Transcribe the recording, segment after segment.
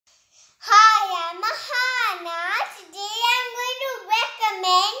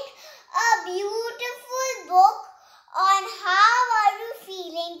beautiful book on How Are You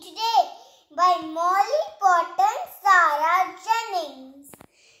Feeling Today by Molly Potter and Sarah Jennings.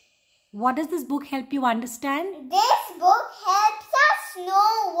 What does this book help you understand? This book helps us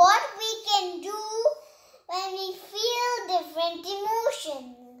know what we can do when we feel different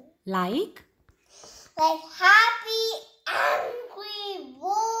emotions. Like Happy, angry,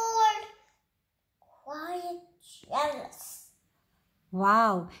 bored, quiet, jealous.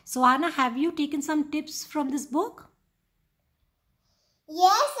 Wow. So Ahana, have you taken some tips from this book?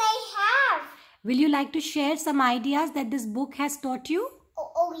 Yes, I have. Will you like to share some ideas that this book has taught you?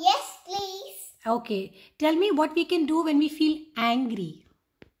 Oh yes, please. Okay. Tell me what we can do when we feel angry.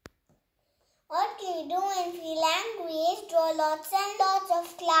 What you do when you feel angry is draw lots and lots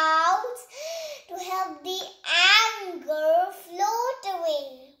of clouds to help the anger float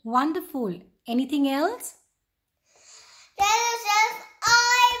away. Wonderful. Anything else? Tell yourself,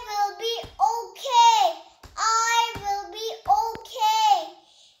 I will be okay. I will be okay.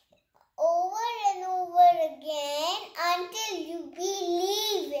 Over and over again until you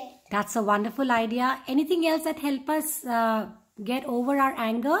believe it. That's a wonderful idea. Anything else that help us get over our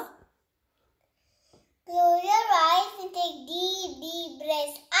anger? Close your eyes and take deep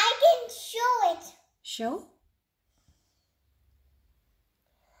breaths. I can show it. Show.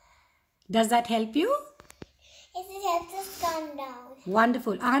 Does that help you? Yes, it helps us calm down.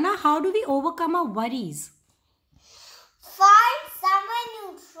 Wonderful. Ahana, how do we overcome our worries? Find someone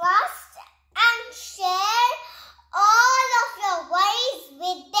you trust and share all of your worries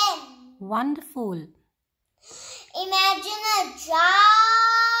with them. Wonderful. Imagine a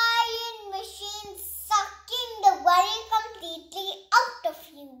giant machine sucking the worry completely out of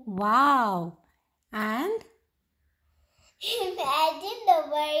you. Wow. And? Imagine the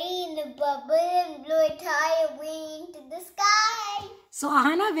worry in a bubble and blow it high away into the sky. So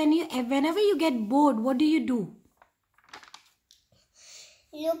Ahana, whenever you get bored, what do you do?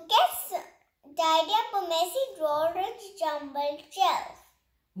 Tidy up a messy drawer or jumbled shelf.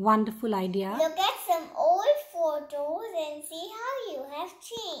 Wonderful idea. Look at some old photos and see how you have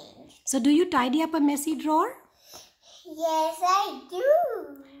changed. So do you tidy up a messy drawer? Yes, I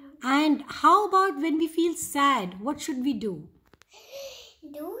do. And how about when we feel sad? What should we do?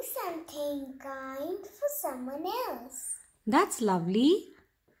 Do something kind for someone else. That's lovely.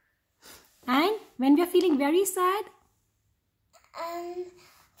 And when we are feeling very sad?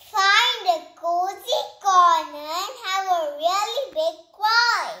 Find a cozy corner and have a really big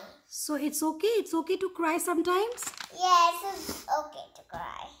cry. So it's okay to cry sometimes? Yes, it's okay to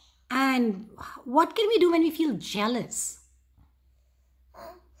cry. And what can we do when we feel jealous?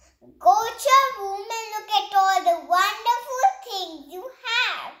 Go to your room and look at all the wonderful things you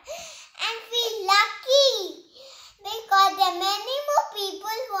have and feel lucky because there are many more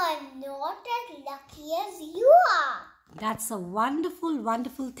people who are not as lucky as you are. That's a wonderful,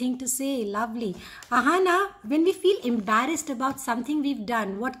 wonderful thing to say. Lovely. Ahana, when we feel embarrassed about something we've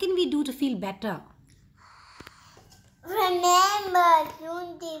done, what can we do to feel better? Remember,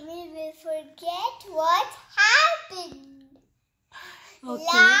 soon they will forget what happened. Okay.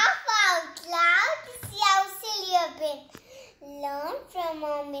 Laugh out loud to see how silly you've been. Learn from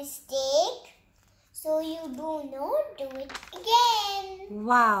a mistake so you do not do it again.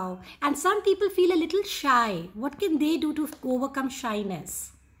 Wow. And some people feel a little shy. What can they do to overcome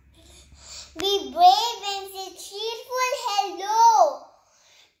shyness? Be brave and say cheerful hello.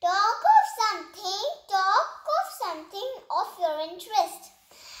 Talk of something of your interest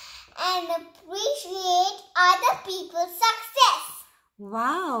and appreciate other people's success.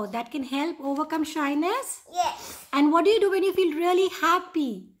 Wow, that can help overcome shyness? Yes. And what do you do when you feel really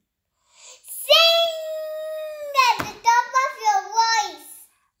happy? Sing at the top of your voice.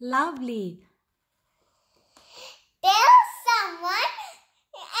 Lovely. Tell someone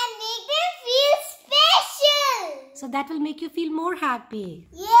and make them feel special. So that will make you feel more happy.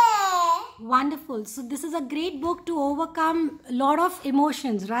 Yeah. Wonderful. So this is a great book to overcome a lot of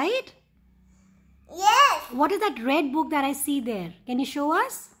emotions, right? Yes. What is that red book that I see there? Can you show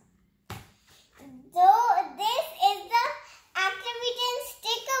us? So this is the activity and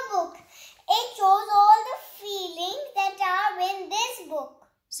sticker book. It shows all the feelings that are in this book.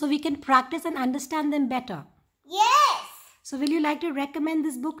 So we can practice and understand them better. Yes. So will you like to recommend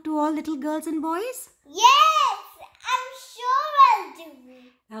this book to all little girls and boys? Yes. I'm sure I'll do.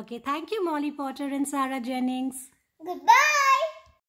 Okay, thank you Molly Potter and Sarah Jennings. Goodbye.